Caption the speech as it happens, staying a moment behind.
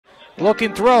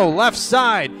Looking throw, left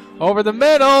side, over the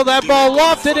middle. That ball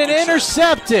lofted and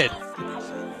intercepted.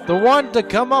 The one to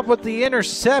come up with the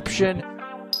interception,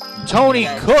 Tony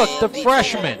Cook, the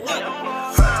freshman.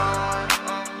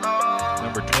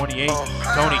 Number 28,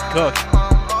 Tony Cook,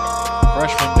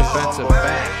 freshman defensive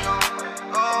back.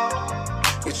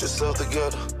 Get yourself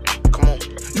together. Come on.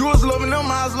 You was loving them,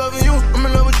 I was loving you. I'm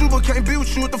in love with you, but can't be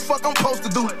with you. What the fuck I'm supposed to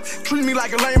do? Treat me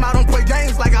like a lame, I don't play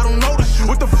games like I don't notice you.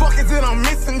 What the fuck is it I'm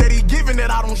missing that he giving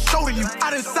that I don't show to you? I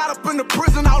done sat up in the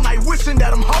prison all night wishing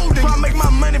that I'm holding. Try to make my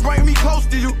money bring me close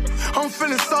to you. I'm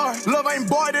feeling sorry. Love ain't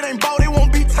bought, it ain't bought, it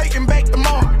won't be taken back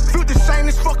tomorrow. Feel the shame,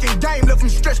 this fucking game left him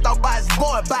stretched out by his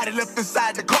boy. Body left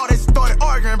inside the car, they started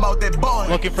arguing about that boy.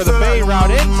 Looking for the Bay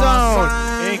route, end zone.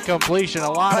 Incompletion,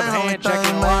 a lot of hand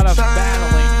checking, a lot of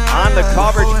battling. On the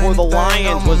coverage for the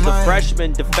Lions was the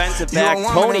freshman defensive back,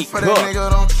 Tony Cook. I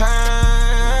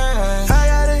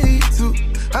gotta eat too.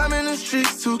 I'm in the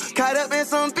streets too. Caught up in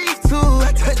some beef too.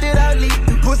 I touched it out,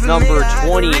 Number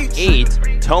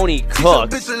 28, Tony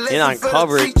Cook, in on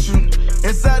coverage.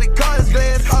 Inside the car is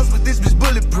glass house, but this bitch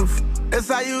bulletproof. That's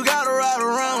how you gotta ride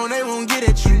around, they won't get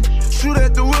at you. Shoot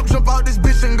at the whip, jump out this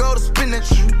bitch and go to spin at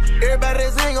you. Everybody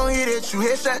that's ain't gon' hit at you,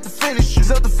 headshot to finish you.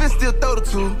 Self defense still throw the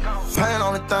two. Pain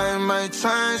only thing may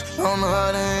change. On the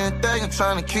other end, I'm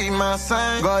trying to keep my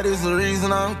sane. God is the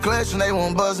reason I'm clutching, they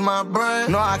won't buzz my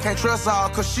brain. No, I can't trust all,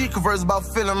 cause she converts about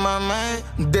feeling my man.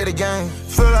 I'm dead again,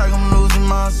 feel like I'm losing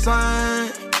my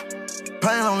sign.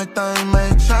 Pain only thing may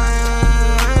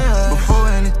change. Before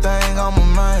anything, I'm a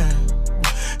man.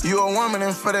 You a woman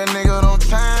and for that nigga don't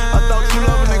change. I thought you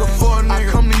love a nigga for a nigga.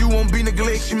 I come to you, won't be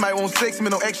neglect. She might want sex, me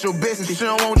no extra bestie. She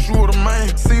don't want you with a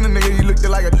man. Seen a nigga, he looked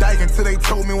like a dyke until they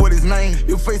told me what his name.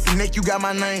 Your face and neck, you got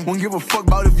my name. Won't give a fuck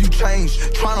about if you change.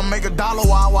 Tryna make $1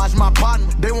 while I watch my partner.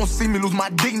 They won't see me lose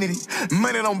my dignity.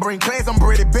 Money don't bring class, I'm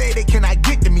breaded bad, they cannot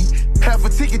get to me. Half a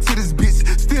ticket to this bitch,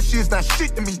 still she is not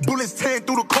shit to me. Bullets tearing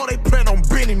through the car, they plan on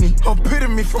bending me.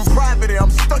 Unpitting me from poverty,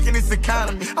 I'm stuck in this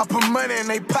economy. I put money in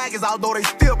their pockets, although they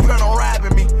still plan on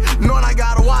robbing me. Knowing I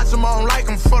gotta watch them, I don't like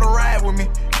them for the ride with me.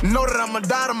 Know that I'm a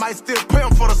daughter, might still pay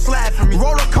them for the slap for me.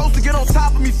 Roller coaster, get on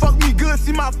top of me, fuck me good,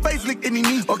 see my face lick any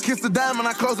knee. Or kiss the diamond,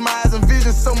 I close my eyes and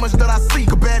vision so much that I see.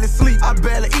 Could barely sleep, I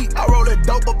barely eat. I roll that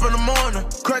dope up in the morning.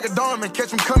 Crack a dawn and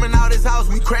catch him coming out his house,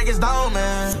 we crack his dome,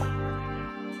 man.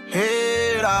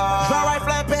 Head off. Fly right,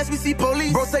 fly past, we see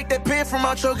police. Bro, take that pen from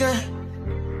out your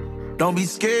gun. Don't be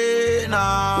scared,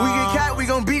 nah. We get caught, we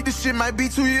gon' beat this shit. Might be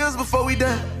 2 years before we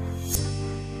done.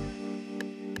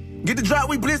 Get the drop,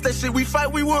 we blitz that shit. We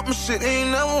fight, we whoop 'em shit.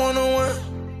 Ain't never one-on-one.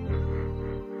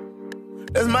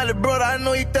 That's my little brother, I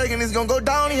know he thinking it's gonna go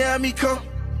down. He had me come.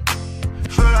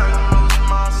 Feel like I'm losing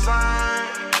my sign.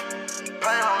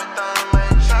 Pain on me thing.